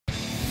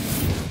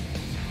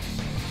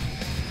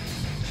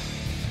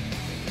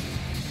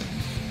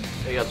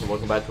Hey guys, and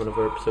welcome back to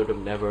another episode of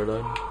Never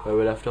Alone. Where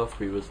we left off,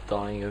 we was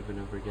dying over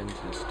and over again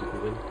to the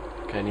stupid wind.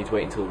 Okay, I need to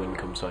wait until the wind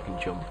comes so I can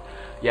jump.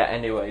 Yeah,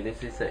 anyway,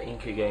 this is an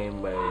Inca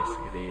game where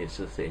basically it's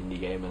just an indie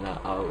game, and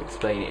I'll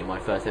explain it in my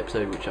first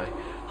episode, which I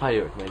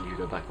highly recommend you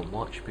go back and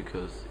watch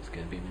because it's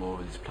going to be more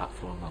of this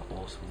platform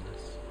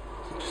awesomeness.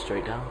 So just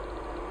straight down?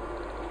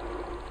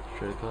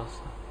 Straight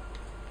across?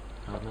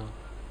 I don't know.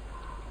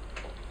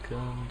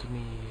 Come to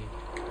me.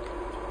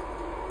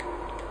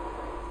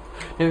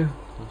 No,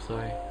 I'm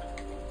sorry.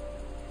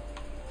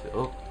 Is it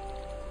up?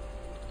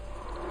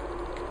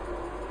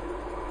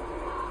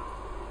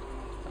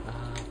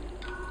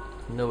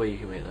 No way you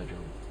can make that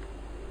jump.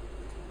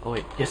 Oh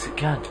wait, yes it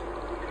can!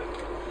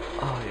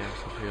 Oh yes,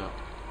 I forgot.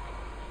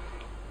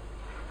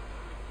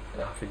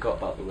 I forgot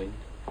about the wind.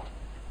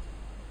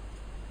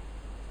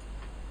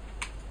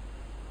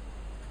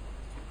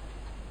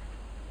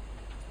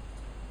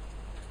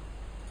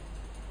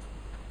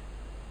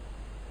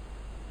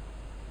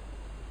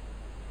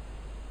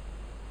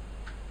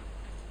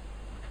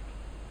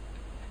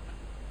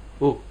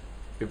 Oh,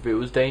 if it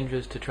was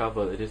dangerous to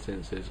travel at the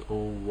distances,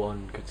 all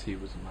one could see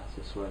was a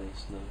massive swirling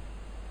snow.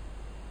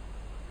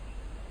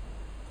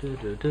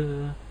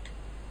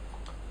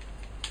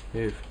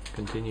 Move,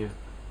 continue.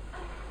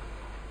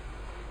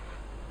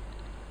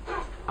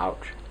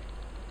 Ouch.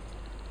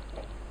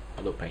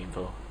 That looked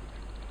painful.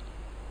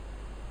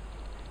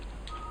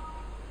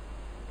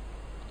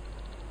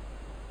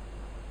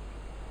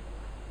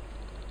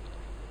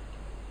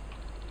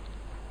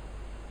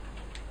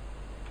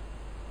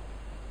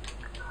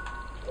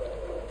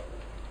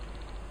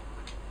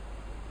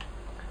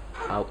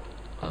 Ow,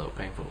 that looked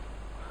painful.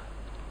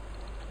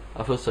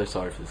 I feel so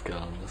sorry for this girl,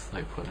 I'm just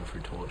like putting her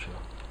through torture.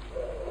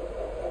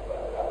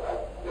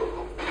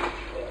 There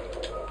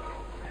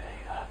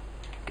you go.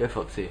 Go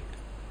Foxy.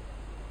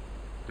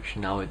 Which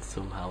now it's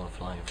somehow a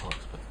flying fox,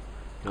 but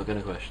I'm not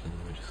gonna question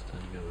them, we're just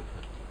gonna go with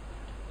it.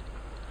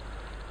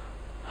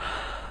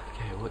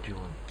 Okay, what do you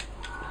want?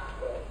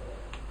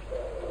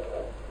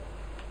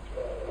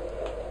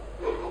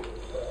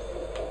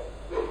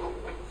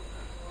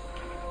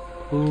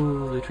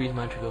 Ooh, the tree's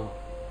magical.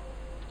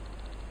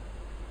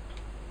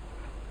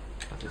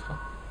 What's this one?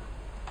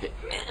 Yeah.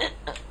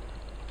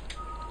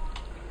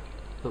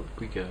 Up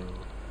we go.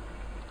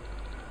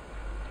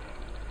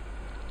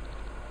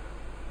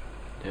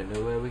 Don't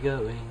know where we're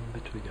going,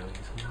 but we're going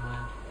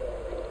somewhere.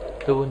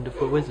 The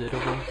wonderful Wizard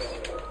of Oz.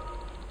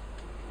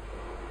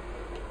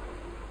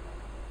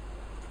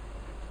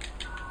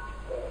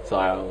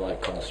 Sorry, I'm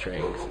like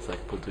concentrating because it's like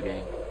a puzzle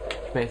game.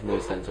 Which makes no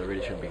sense, I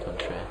really shouldn't be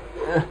concentrating.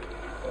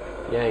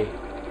 Yay.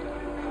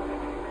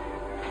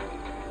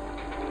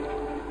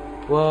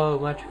 Whoa,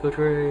 magical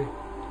tree.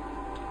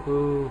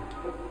 Ooh.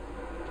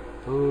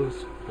 Ooh,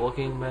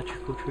 walking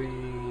magical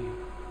tree.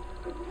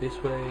 This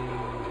way.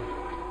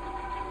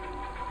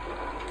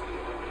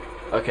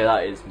 Okay,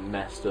 that is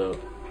messed up.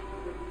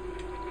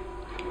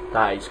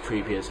 That is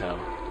creepy as hell.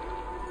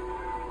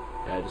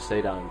 Yeah, just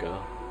stay down,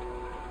 girl.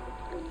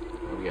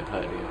 I'm gonna get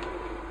hurt here.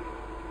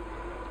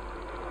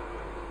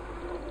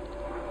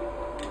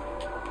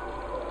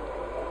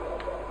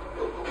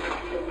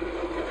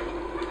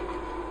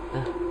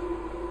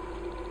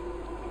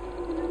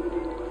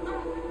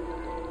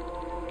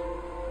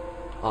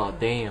 Oh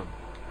damn.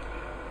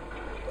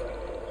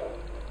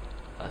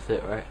 That's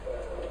it, right?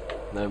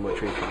 No more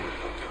tree climb.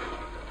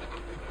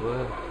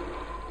 Whoa.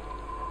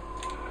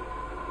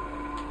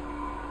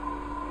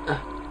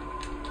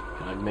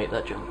 Can I make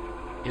that jump?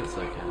 Yes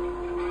I can.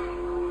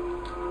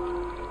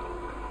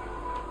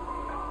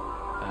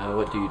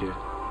 What do you do?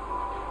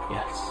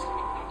 Yes.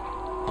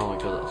 Oh my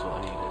god, that's what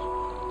I needed.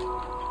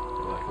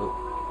 Go back up.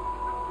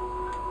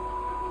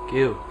 Q.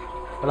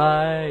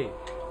 Fly!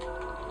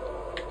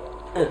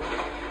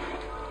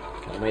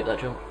 Can I make that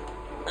jump?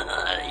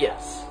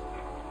 Yes.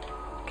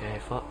 Okay,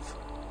 Fox.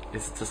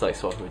 This is just like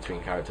swapping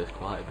between characters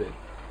quite a bit.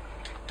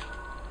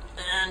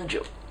 And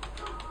jump.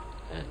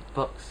 And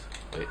Fox.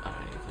 Wait, I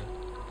don't need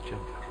to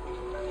jump.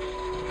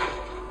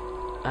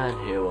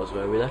 And here was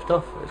where we left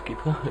off. Let's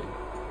keep going.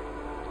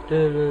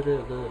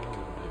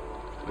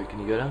 Wait, can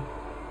you go down?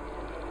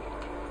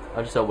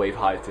 I'll just wave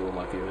hi to all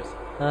my viewers.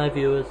 Hi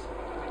viewers.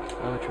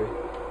 I'm a tree.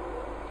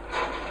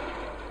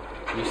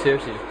 You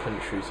seriously just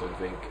punch through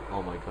something.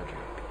 Oh my god, you're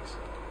a piece.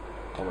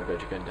 Oh my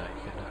god, you're gonna die,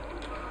 you're gonna die.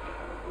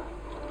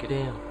 Get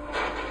down.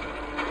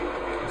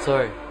 I'm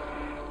sorry.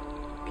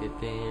 Get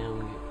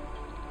down.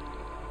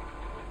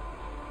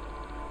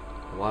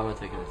 Why am I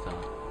taking this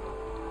down?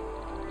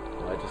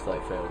 Oh, I just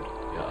like failed.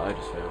 Yeah, I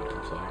just failed,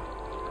 I'm sorry.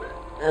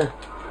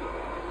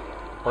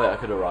 Oh yeah, I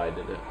could have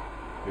ridden it.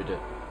 Who did?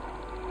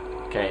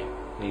 Okay,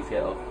 need to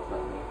get off.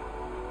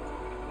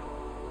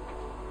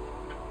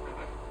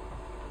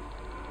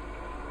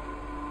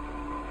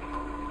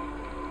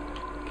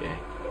 Okay.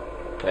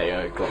 There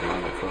you go, got me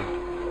on that phone.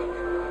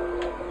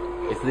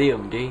 It's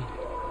Liam D.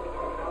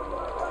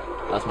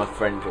 That's my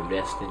friend from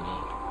Destiny.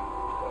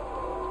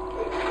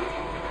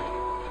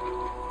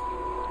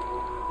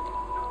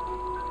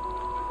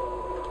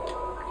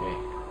 Okay,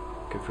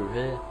 go through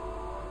here.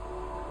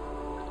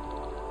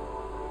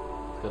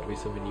 gotta be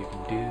something you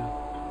can do.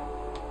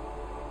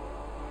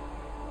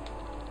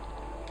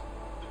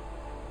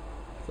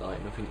 Is there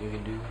like nothing you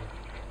can do?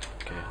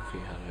 Okay, I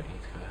think I don't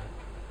need to go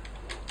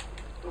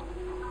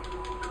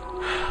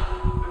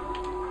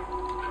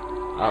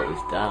out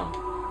this down.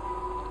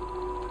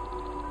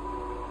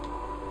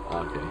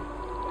 Okay.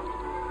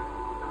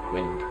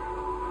 Wind.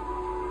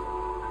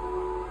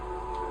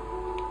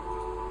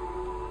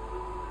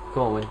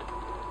 Come on, wind.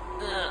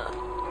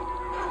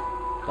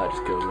 That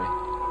just killed me.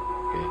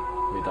 Okay,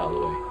 move that out of the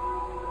way.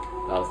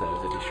 That was there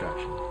as a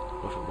distraction.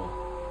 Nothing more.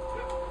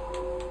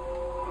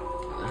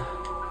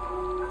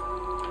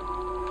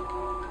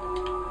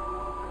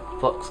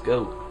 Fox, go.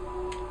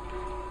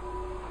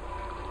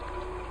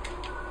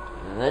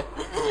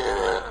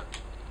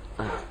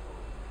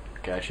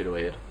 Okay, I should have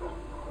waited.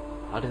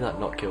 How did that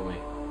not kill me?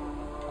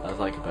 That was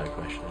like a better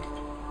question.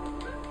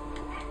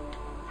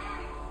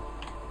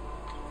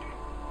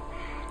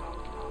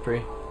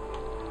 Three,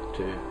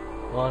 two,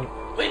 one,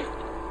 win!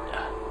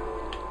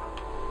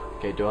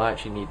 Okay, do I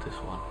actually need this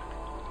one?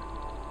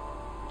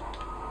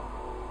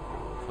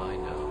 We'll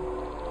find out.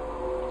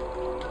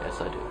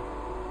 Yes, I do.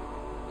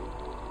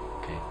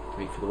 Okay,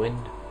 wait for the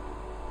wind.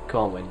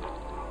 Come on, wind.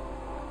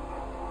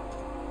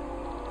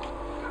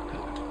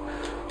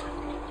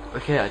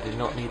 Okay, I did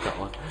not need that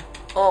one.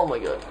 Oh my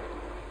god.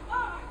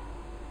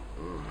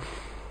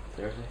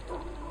 Seriously?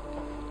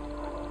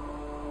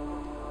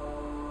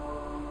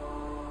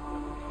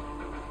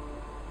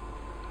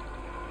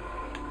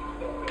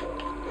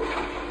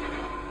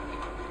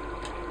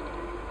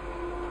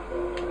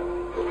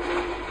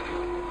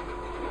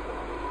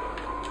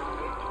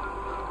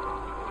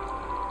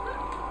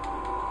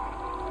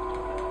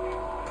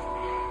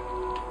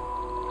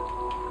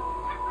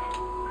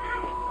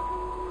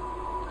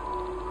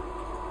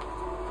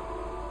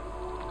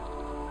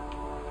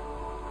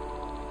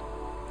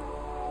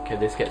 Okay,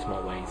 this gets my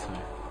way, so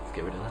let's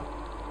get rid of that.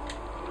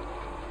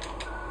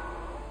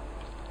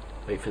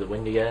 Wait for the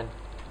wind again.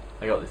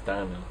 I got this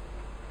down now.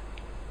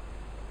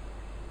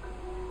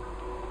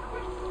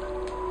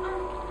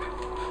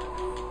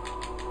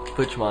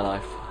 Butcher my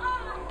life.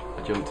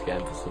 I jumped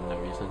again for some no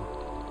reason.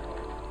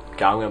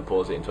 Okay, I'm going to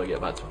pause it until I get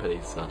back to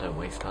police so I don't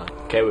waste time.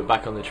 Okay, we're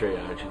back on the tree.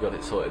 I actually got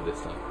it sorted this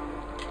time.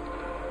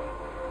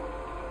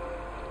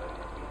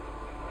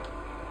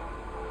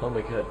 Oh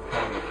my god.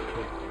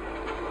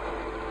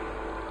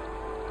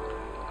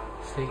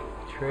 See,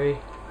 tree.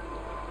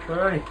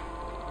 Tree.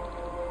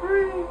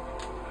 Tree.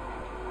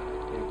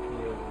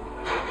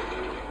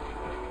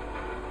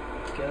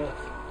 Let's get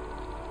off.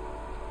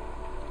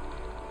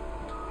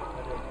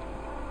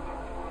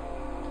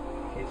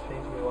 Can you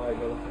explain to me why I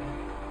got off here?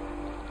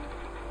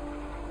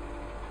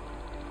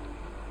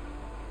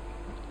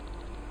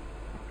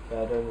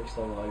 Yeah, I don't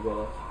understand why I got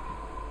off.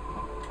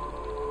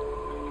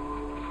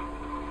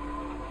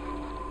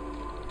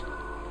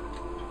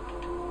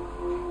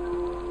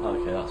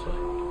 Okay, that's why.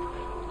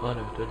 Oh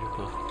no, don't you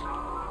go.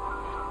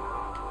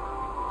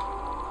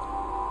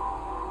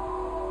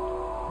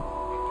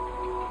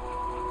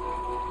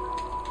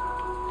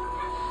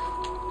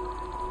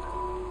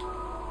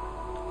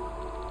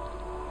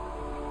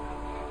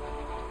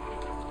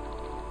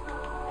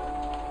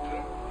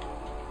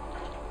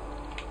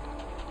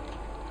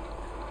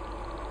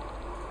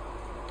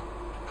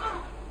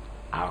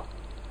 Ow.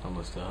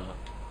 Almost hurt.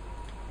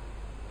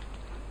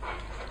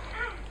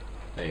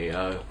 There you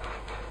go.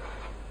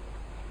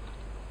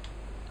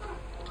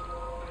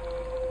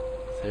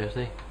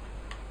 Seriously?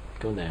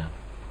 Go down.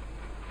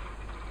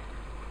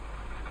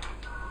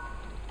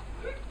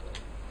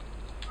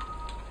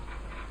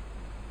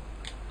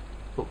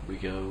 Up we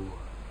go.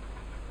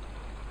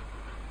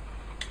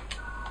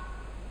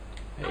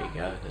 There you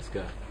go, let's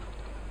go.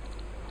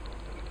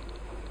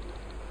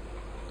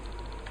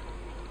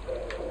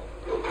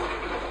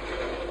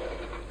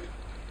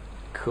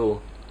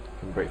 Cool.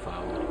 Can break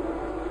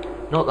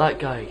firewood. Not that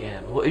guy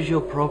again. What is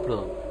your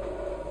problem?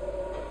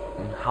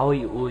 And how are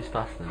you always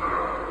faster?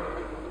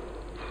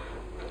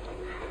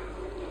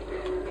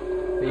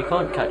 But you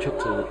can't catch up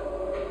to the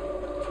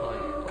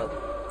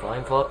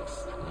flying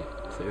fox?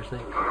 Like, seriously?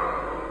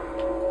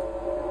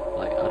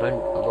 Like, I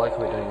like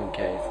how we don't even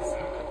care. It's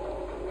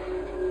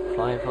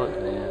flying fox,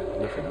 man,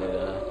 nothing new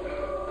there.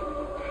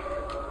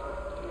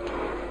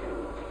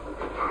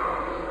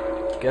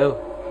 Go!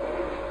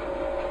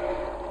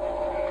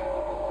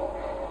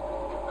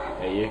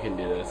 Yeah, you can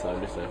do this, I'm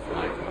just a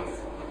flying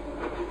fox.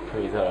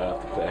 Please, I don't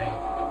have to play.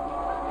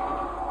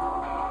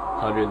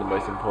 I'm doing the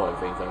most important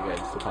things, I'm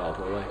getting stuff out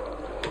of my way.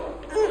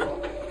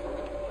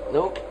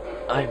 Nope,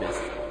 I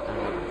missed.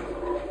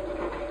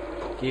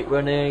 Keep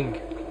running.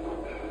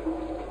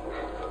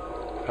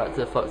 Back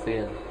to the fox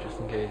again, just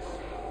in case.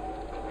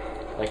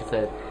 Like I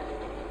said.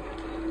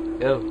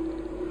 Go.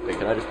 Wait,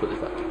 can I just put this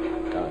back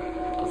down?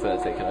 I was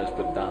gonna say, can I just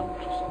put it down?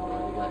 Just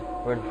annoy the guy.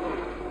 Run.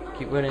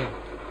 Keep running.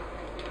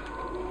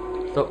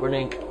 Stop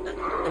running.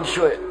 And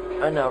show it.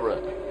 And now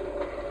run.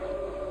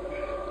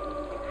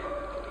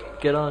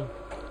 Get on.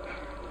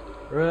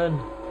 Run.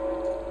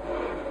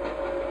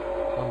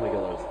 Oh my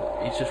god, that was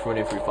good. He's just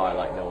running through fire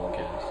like no one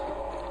cares.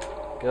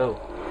 Go.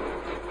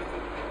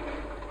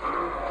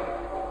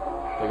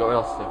 I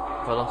lost him.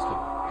 I lost him.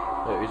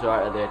 Wait, he's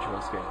right at the edge of my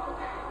screen.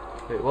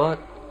 Wait, what?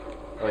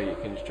 Oh, you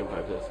can just jump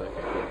over this.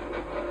 Okay, cool.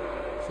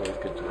 So it's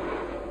good to.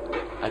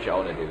 Actually, I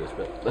want to do this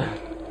bit.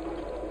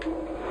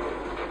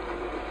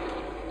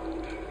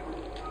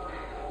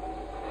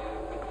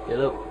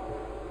 Hello.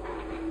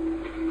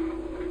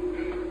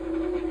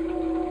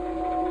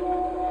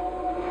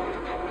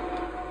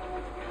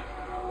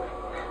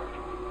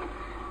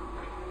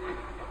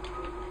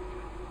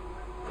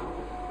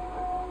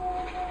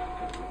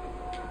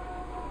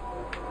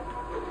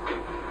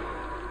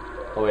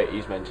 Oh wait,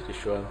 he's meant to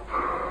destroy him.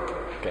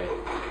 Okay.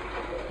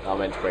 I'm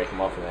meant to break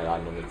him off and then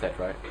land on his head,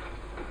 right?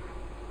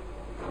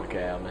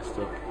 Okay, I messed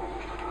up.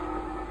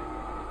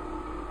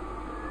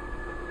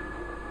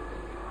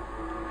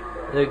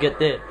 No, get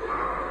this.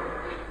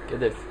 Get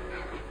this.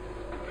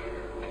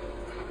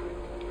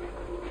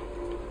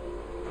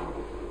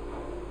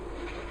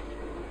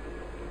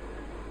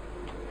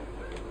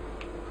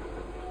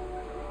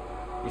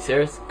 You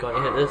serious? Can't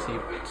you hit this? Are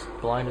you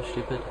blind or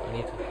stupid? I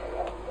need to.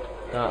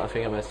 No, I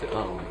think I messed it.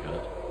 Oh my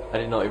god. I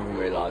did not even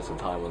realise the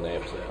time on the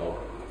episode. Oh,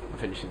 I'm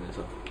finishing this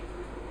off.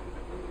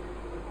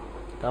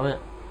 Damn it.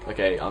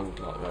 Okay, I'm not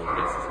going to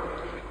this.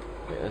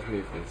 Wait, let's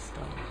move this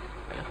down.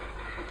 Yeah.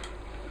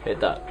 Hit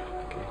that.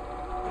 Okay.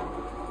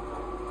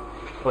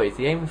 Wait, is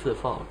he aiming for the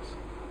fox?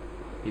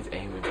 He's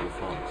aiming for the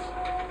fox.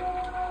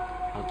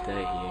 How dare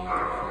he aim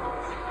for the fox?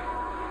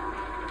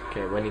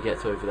 Okay, when he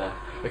gets over there.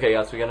 Okay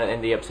guys, we're going to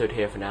end the episode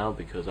here for now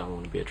because I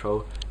want to be a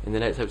troll. In the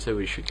next episode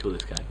we should kill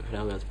this guy. But for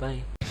now guys,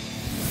 bye.